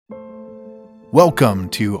Welcome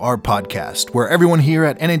to our podcast, where everyone here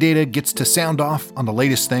at Enidata gets to sound off on the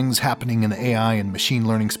latest things happening in the AI and machine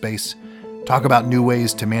learning space, talk about new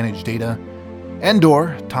ways to manage data,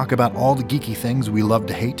 and/or talk about all the geeky things we love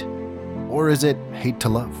to hate. Or is it hate to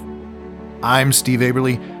love? I'm Steve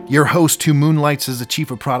Aberly, your host who moonlights as the Chief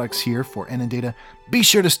of Products here for Enidata. Be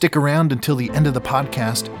sure to stick around until the end of the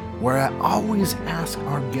podcast, where I always ask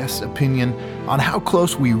our guests' opinion on how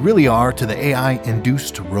close we really are to the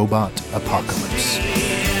AI-induced robot apocalypse.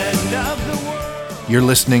 You're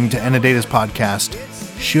listening to Enidata's podcast,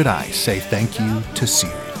 Should I Say Thank You to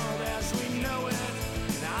Siri?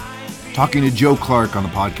 Talking to Joe Clark on the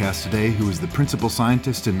podcast today, who is the principal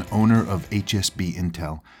scientist and owner of HSB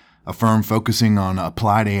Intel, a firm focusing on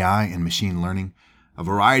applied AI and machine learning, a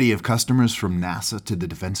variety of customers from NASA to the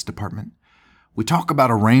Defense Department. We talk about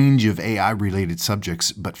a range of AI-related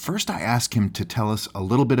subjects, but first I ask him to tell us a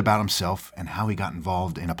little bit about himself and how he got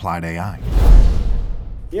involved in applied AI.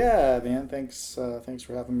 Yeah, man, thanks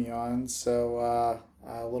for having me on. So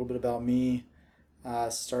a little bit about me.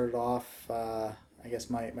 Started off, I guess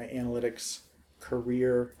my analytics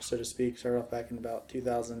career, so to speak, started off back in about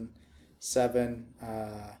 2007.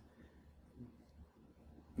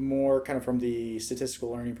 More kind of from the statistical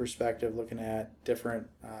learning perspective, looking at different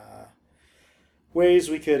ways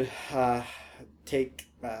we could take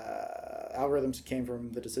algorithms that came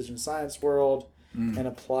from the decision science world and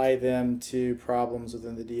apply them to problems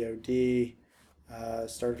within the DoD.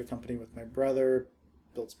 Started a company with my brother,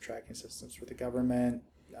 built some tracking systems for the government,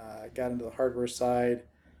 got into the hardware side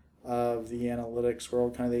of the analytics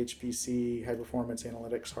world, kind of the HPC, high performance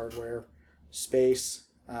analytics hardware space,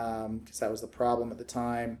 because that was the problem at the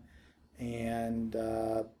time, and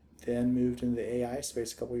then moved into the AI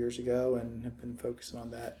space a couple years ago and have been focusing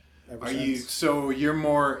on that ever since. So you're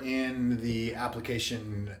more in the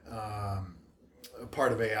application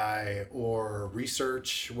part of AI or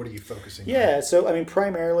research? What are you focusing on? Yeah, so I mean,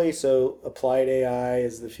 primarily, so applied AI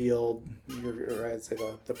is the field, or I'd say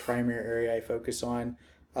the primary area I focus on.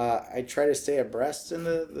 I try to stay abreast in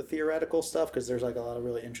the theoretical stuff because there's like a lot of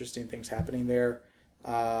really interesting things happening there.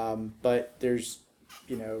 But there's,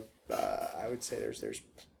 I would say there's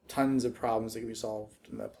tons of problems that can be solved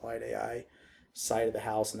in the applied AI side of the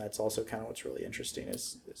house, and that's also kind of what's really interesting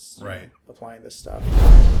is right. Applying this stuff.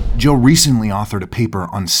 Joe recently authored a paper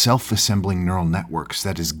on self-assembling neural networks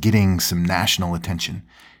that is getting some national attention.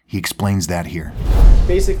 He explains that here.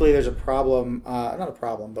 Basically, there's a problem, not a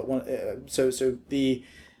problem, but one. So the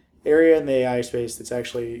area in the AI space that's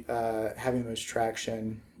actually having the most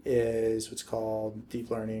traction is what's called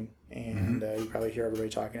deep learning, and you probably hear everybody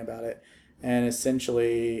talking about it. And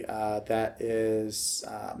essentially, that is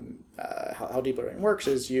how deep learning works.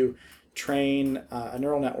 Is you train a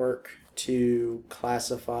neural network to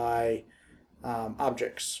classify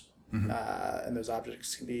objects, and those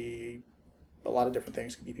objects can be a lot of different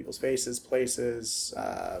things. It can be people's faces, places,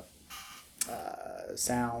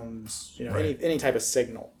 sounds, right. any type of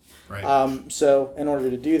signal. Right. So in order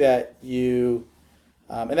to do that, you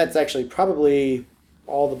and that's actually probably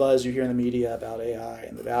all the buzz you hear in the media about AI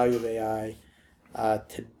and the value of AI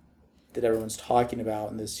that everyone's talking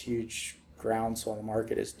about, and this huge groundswell in the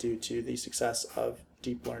market is due to the success of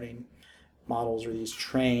deep learning models, or these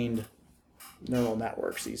trained neural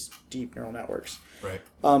networks, these deep neural networks. Right.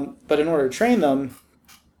 But in order to train them,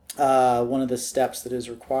 one of the steps that is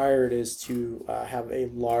required is to have a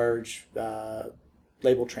large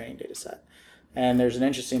labeled training data set. And there's an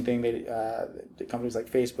interesting thing that companies like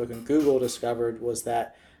Facebook and Google discovered was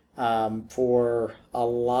that for a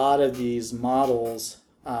lot of these models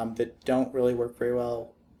that don't really work very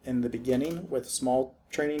well in the beginning with small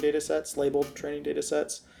training data sets, labeled training data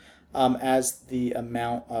sets, as the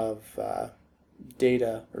amount of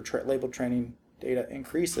data or labeled training data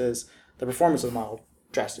increases, the performance of the model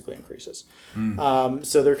drastically increases.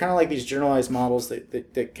 So they're kind of like these generalized models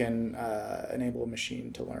that can enable a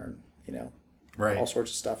machine to learn, right. all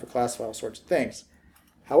sorts of stuff or classify all sorts of things.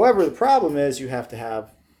 However, the problem is you have to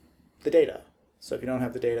have the data. So if you don't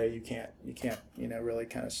have the data, you can't really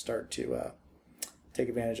kind of start to take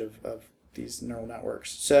advantage of these neural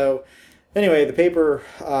networks. So anyway, the paper,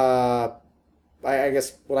 I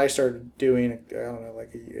guess what I started doing, I don't know,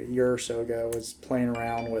 like a year or so ago, was playing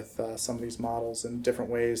around with some of these models and different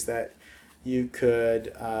ways that you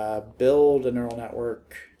could build a neural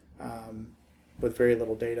network with very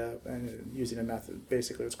little data and using a method,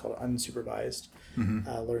 basically what's called an unsupervised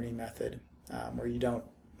learning method, where you don't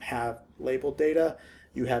have labeled data.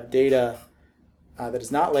 You have data that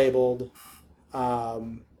is not labeled,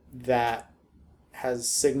 that has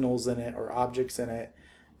signals in it or objects in it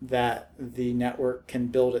that the network can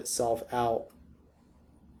build itself out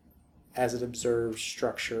as it observes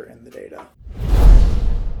structure in the data.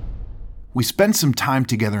 We spent some time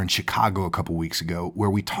together in Chicago a couple weeks ago where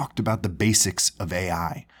we talked about the basics of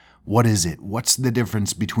AI. What is it? What's the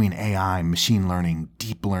difference between AI, machine learning,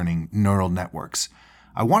 deep learning, neural networks?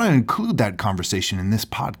 I want to include that conversation in this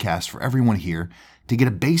podcast for everyone here to get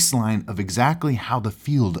a baseline of exactly how the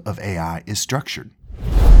field of AI is structured.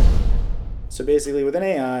 So basically within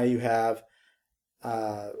AI, you have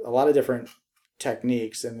a lot of different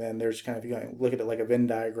techniques, and then there's kind of, you look at it like a Venn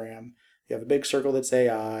diagram. You have a big circle that's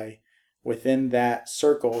AI. Within that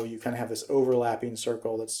circle, you kind of have this overlapping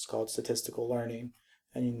circle that's called statistical learning.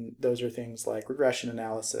 And those are things like regression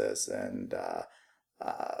analysis and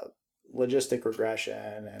logistic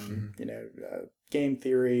regression and game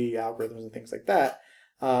theory, algorithms, and things like that.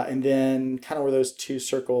 And then kind of where those two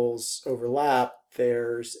circles overlap,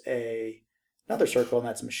 there's another circle, and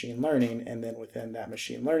that's machine learning. And then within that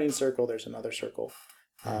machine learning circle, there's another circle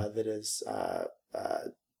that is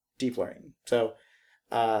deep learning. So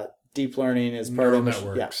deep learning is part neural of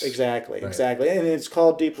networks. Yeah, exactly, right. Exactly. And it's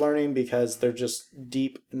called deep learning because they're just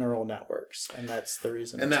deep neural networks, and that's the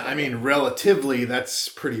reason. And that, I mean, relatively, that's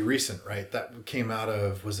pretty recent, right? That came out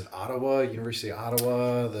of, was it Ottawa, University of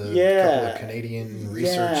Ottawa, couple of Canadian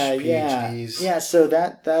research PhDs. Yeah. So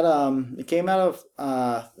that it came out of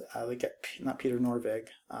not Peter Norvig,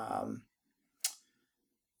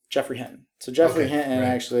 Geoffrey Hinton. So Geoffrey Hinton, right.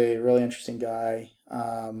 Actually, a really interesting guy.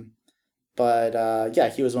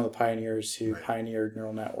 But he was one of the pioneers who pioneered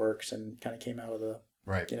neural networks and kind of came out of the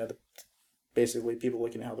basically people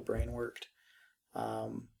looking at how the brain worked,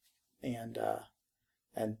 and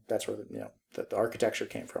that's where the architecture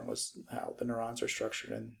came from, was how the neurons are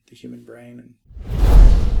structured in the human brain.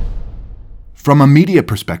 From a media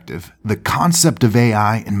perspective, the concept of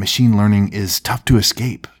AI and machine learning is tough to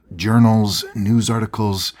escape. Journals, news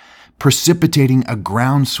articles, precipitating a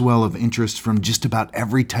groundswell of interest from just about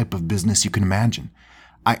every type of business you can imagine.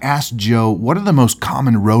 I asked Joe, what are the most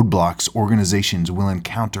common roadblocks organizations will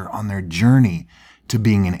encounter on their journey to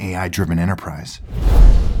being an AI-driven enterprise?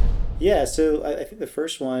 Yeah, so I think the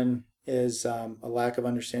first one is a lack of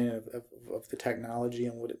understanding of the technology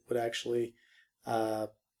and what it would actually, what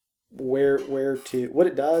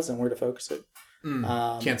it does and where to focus it.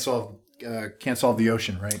 Can't solve the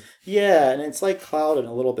ocean, right? Yeah, and it's like cloud in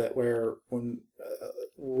a little bit, where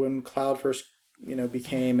when cloud first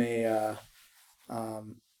became a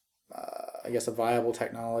viable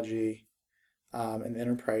technology in the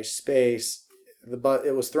enterprise space,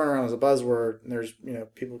 it was thrown around as a buzzword, and there's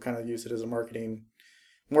people kind of use it as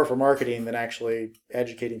more for marketing than actually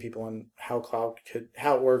educating people on how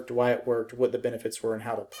it worked, why it worked, what the benefits were, and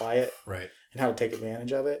how to apply it, right, and how to take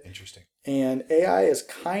advantage of it. Interesting. And AI is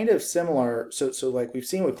kind of similar. So like we've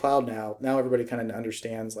seen with cloud now everybody kind of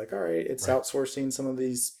understands, like, all right, it's outsourcing some of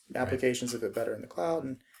these applications a bit better in the cloud,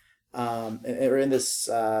 and or in this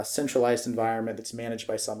centralized environment that's managed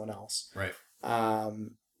by someone else. Right.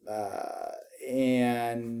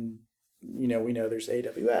 And we know there's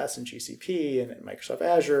AWS and GCP and Microsoft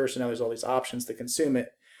Azure, so now there's all these options to consume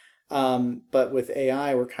it. But with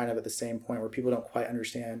AI, we're kind of at the same point where people don't quite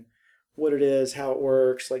understand what it is, how it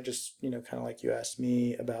works, like just, kind of like you asked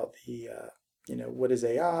me about the, what is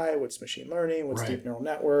AI, what's machine learning, what's deep neural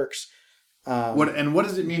networks. What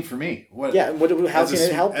does it mean for me? How can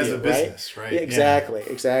it help you? As a business, right?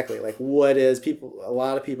 Exactly. Like what is a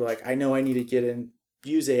lot of people like, I know I need to get in,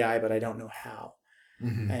 use AI, but I don't know how.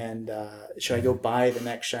 Mm-hmm. And should I go buy the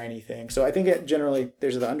next shiny thing? So I think generally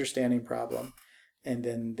there's the understanding problem. And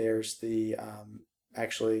then there's the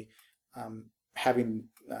having,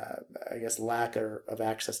 lack of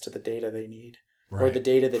access to the data they need, or the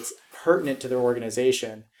data that's pertinent to their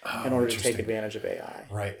organization in order to take advantage of AI.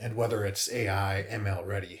 Right, and whether it's AI, ML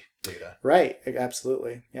ready data. Right,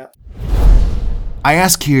 absolutely, yeah. I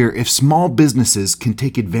ask here if small businesses can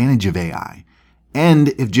take advantage of AI, and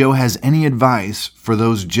if Joe has any advice for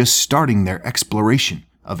those just starting their exploration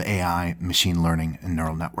of AI, machine learning, and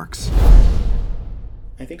neural networks.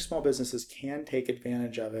 I think small businesses can take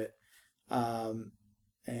advantage of it.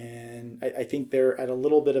 And I think they're at a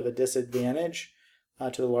little bit of a disadvantage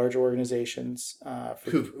to the larger organizations.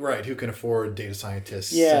 Who can afford data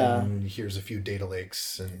scientists. Yeah. And here's a few data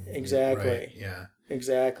lakes. Exactly. Right, yeah.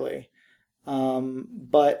 Exactly.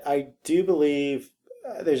 But I do believe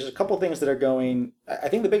there's a couple things that are going. I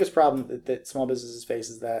think the biggest problem that small businesses face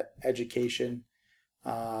is that education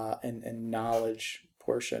and knowledge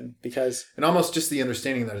portion, and almost just the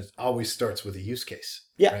understanding that it always starts with a use case.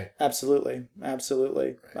 Yeah, right? Absolutely. Right.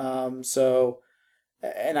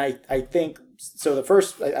 I think so.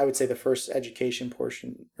 I would say the first education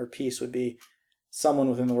portion or piece would be someone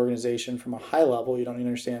within the organization from a high level. You don't need to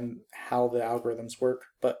understand how the algorithms work,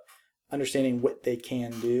 but understanding what they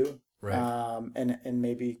can do, Right. and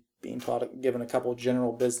maybe being taught, given a couple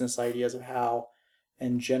general business ideas of how,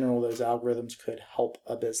 in general, those algorithms could help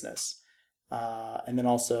a business. And then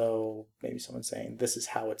also maybe someone saying this is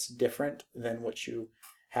how it's different than what you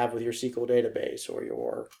have with your SQL database or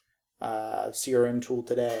your CRM tool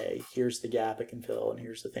today. Here's the gap it can fill, and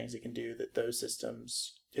here's the things it can do that those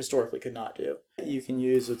systems historically could not do. You can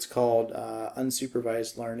use what's called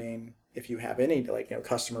unsupervised learning if you have any, like,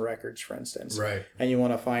 customer records, for instance, Right. and you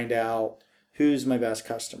want to find out who's my best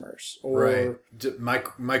customers, or right.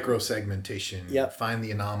 Micro segmentation. Yep. Find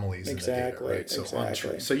the anomalies in the data. Right. So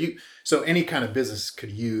Exactly. so any kind of business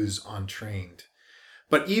could use untrained.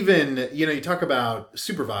 But even, you talk about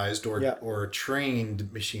supervised Yeah. or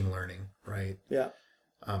trained machine learning, right? Yeah.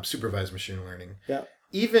 Supervised machine learning. Yeah.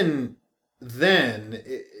 Even then,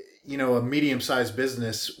 a medium-sized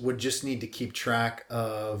business would just need to keep track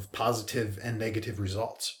of positive and negative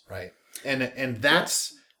results, right? And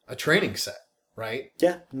that's a training set, right?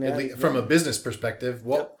 Yeah. At least from a business perspective,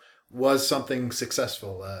 what was something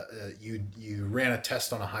successful? You ran a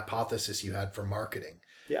test on a hypothesis you had for marketing.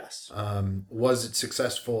 Yes. Was it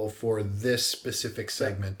successful for this specific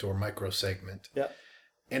segment or micro segment? Yeah.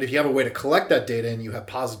 And if you have a way to collect that data and you have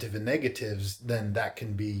positive and negatives, then that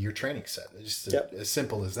can be your training set. It's just as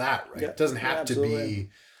simple as that, right? It doesn't have to be,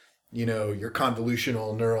 your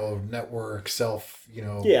convolutional neural network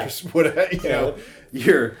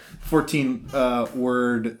your 14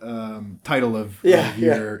 word title of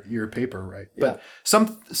your paper, right? Yeah. But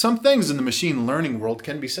some things in the machine learning world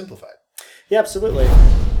can be simplified. Yeah, absolutely.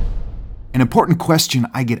 An important question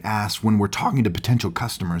I get asked when we're talking to potential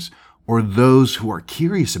customers or those who are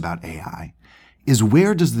curious about AI is,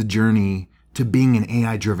 where does the journey to being an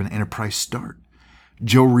AI-driven enterprise start?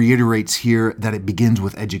 Joe reiterates here that it begins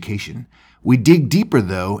with education. We dig deeper,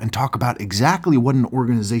 though, and talk about exactly what an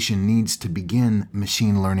organization needs to begin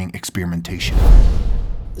machine learning experimentation.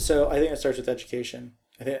 So I think it starts with education.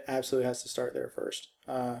 I think it absolutely has to start there first,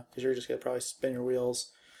 because you're just going to probably spin your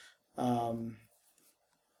wheels.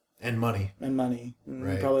 And money.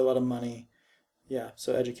 Right. Probably a lot of money. Yeah,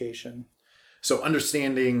 so education. So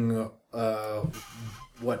understanding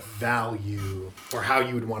what value or how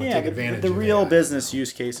you would want to take advantage of the real business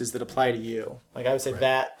use cases that apply to you. Like I would say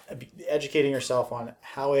that educating yourself on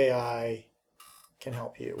how AI can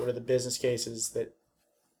help you. What are the business cases that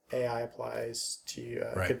AI applies to you,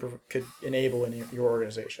 could enable in your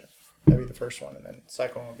organization? That'd be the first one. And then the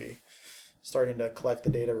second one would be starting to collect the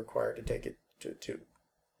data required to take it to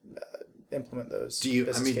implement those. Do you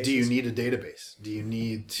need a database? Do you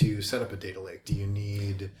need to set up a data lake? Do you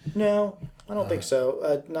need? No, I don't think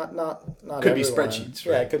so. Not could everyone. be spreadsheets,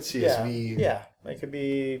 right? Yeah, it could. CSV. Yeah, it could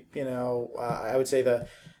be. I would say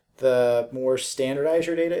the more standardized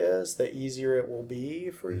your data is, the easier it will be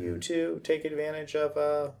for you to take advantage of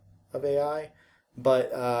AI.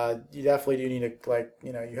 But you definitely do need to,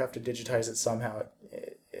 you have to digitize it somehow.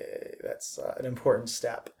 That's an important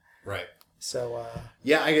step. Right. So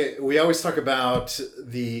we always talk about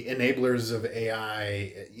the enablers of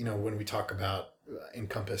AI. When we talk about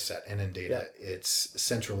Encompass at NN Data, it's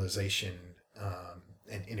centralization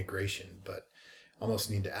and integration, but almost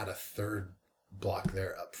need to add a third block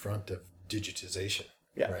there up front of digitization.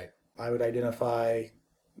 Yeah. Right. I would identify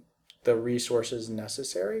the resources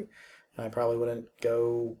necessary, and I probably wouldn't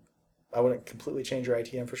completely change your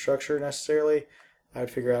IT infrastructure necessarily. I would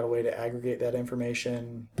figure out a way to aggregate that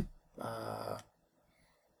information.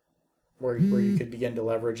 Where you could begin to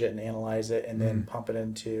leverage it and analyze it, and then pump it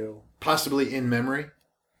into possibly in memory.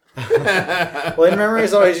 Well, in memory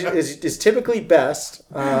is typically best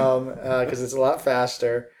because it's a lot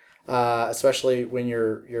faster, especially when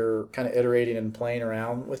you're kind of iterating and playing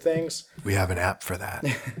around with things. We have an app for that.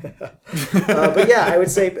 But yeah, I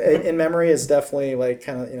would say in memory is definitely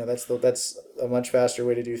that's a much faster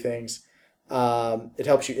way to do things. It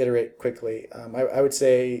helps you iterate quickly. I would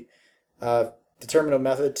say determine a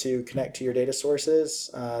method to connect to your data sources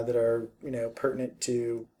that are pertinent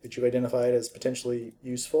to that you've identified as potentially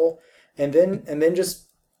useful, and then just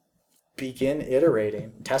begin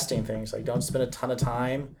iterating, testing things. Like, don't spend a ton of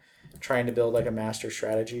time trying to build like a master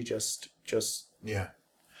strategy. Just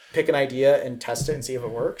pick an idea and test it and see if it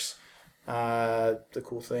works. The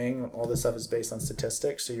cool thing, all this stuff is based on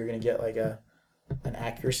statistics, so you're going to get like an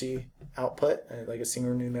accuracy output, like a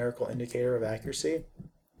single numerical indicator of accuracy.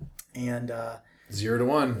 And 0 to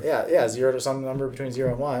 1. Yeah, 0 to some number between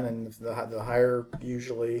 0 and 1, and the higher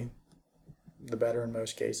usually the better in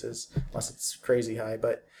most cases, unless it's crazy high.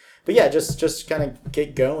 But But yeah, just kind of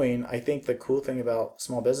get going. I think the cool thing about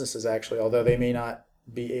small businesses, actually, although they may not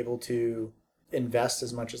be able to invest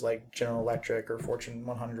as much as like General Electric or Fortune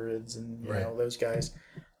 100s and you know those guys,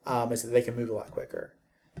 is that they can move a lot quicker.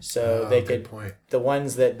 So they could, the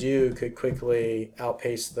ones that do could quickly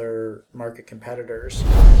outpace their market competitors.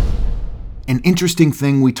 An interesting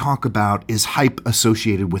thing we talk about is hype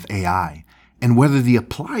associated with AI and whether the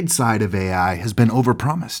applied side of AI has been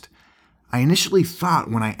overpromised. I initially thought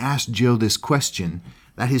when I asked Joe this question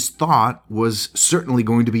that his thought was certainly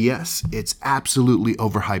going to be yes, it's absolutely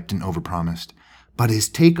overhyped and overpromised. But his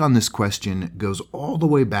take on this question goes all the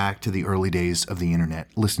way back to the early days of the internet.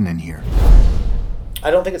 Listen in here.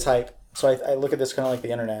 I don't think it's hype. So I look at this kind of like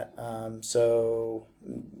the internet.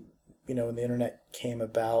 You know, when the internet came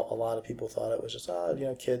about, a lot of people thought it was just,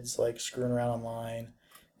 kids like screwing around online.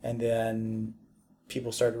 And then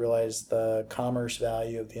people started to realize the commerce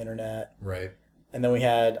value of the internet. Right. And then we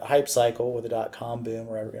had a hype cycle with the .com boom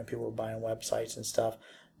where people were buying websites and stuff.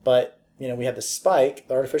 But, we had the spike,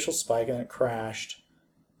 the artificial spike, and then it crashed.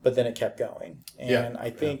 But then it kept going. And I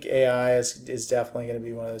think AI is definitely going to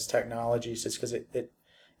be one of those technologies just because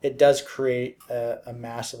it does create a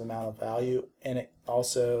massive amount of value. And it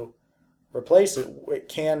also it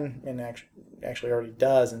can, and actually already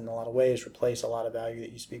does in a lot of ways, replace a lot of value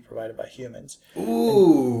that used to be provided by humans.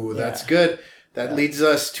 Ooh, that's good. That leads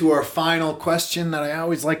us to our final question that I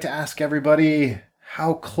always like to ask everybody.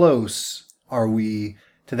 How close are we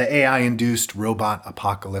to the AI-induced robot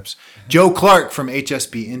apocalypse? Joe Clark from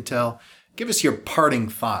HSB Intel, give us your parting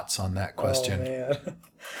thoughts on that question. Oh, man.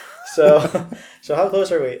 So how close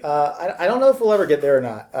are we? I don't know if we'll ever get there or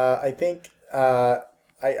not. I think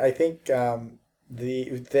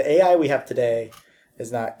the AI we have today is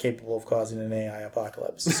not capable of causing an AI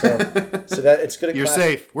apocalypse. So that it's going to. You're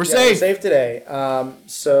safe. We're safe. We're safe today.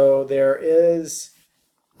 So there is,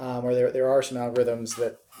 or there are some algorithms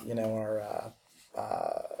that are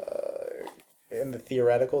in the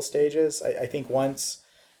theoretical stages. I think once,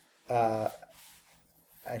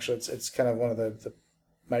 actually, it's kind of one of the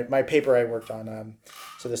my paper I worked on.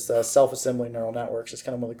 So this self-assembling neural networks is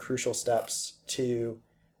kind of one of the crucial steps to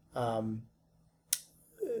an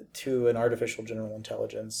artificial general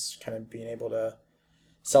intelligence kind of being able to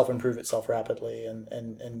self-improve itself rapidly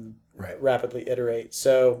and rapidly iterate.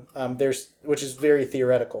 So which is very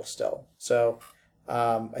theoretical still. So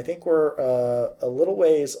I think we're a little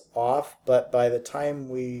ways off, but by the time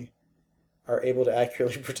we are able to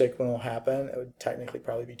accurately predict when it will happen, it would technically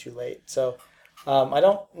probably be too late. So I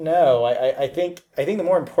don't know. I think the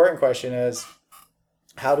more important question is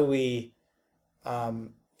how do we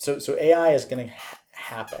so AI is going to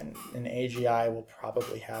happen and AGI will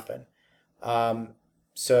probably happen.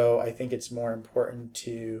 So I think it's more important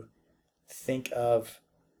to think of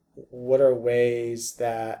what are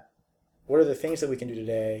the things that we can do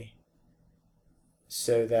today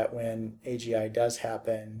so that when AGI does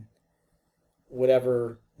happen,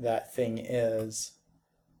 whatever that thing is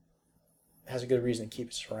has a good reason to keep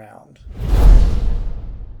us around.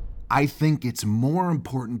 I think it's more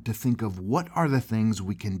important to think of what are the things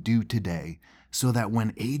we can do today so that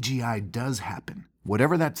when AGI does happen,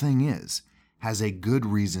 whatever that thing is, has a good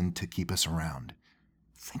reason to keep us around.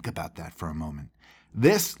 Think about that for a moment.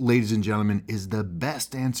 This, ladies and gentlemen, is the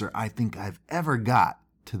best answer I think I've ever got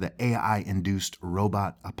to the AI-induced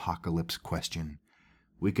robot apocalypse question.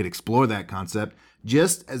 We could explore that concept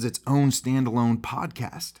just as its own standalone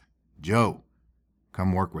podcast. Joe,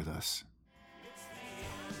 come work with us.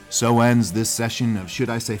 So ends this session of Should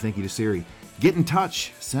I Say Thank You to Siri? Get in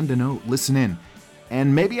touch, send a note, listen in.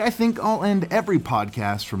 And maybe I think I'll end every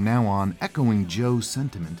podcast from now on echoing Joe's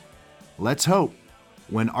sentiment. Let's hope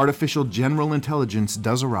when artificial general intelligence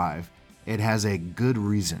does arrive, it has a good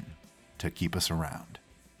reason to keep us around.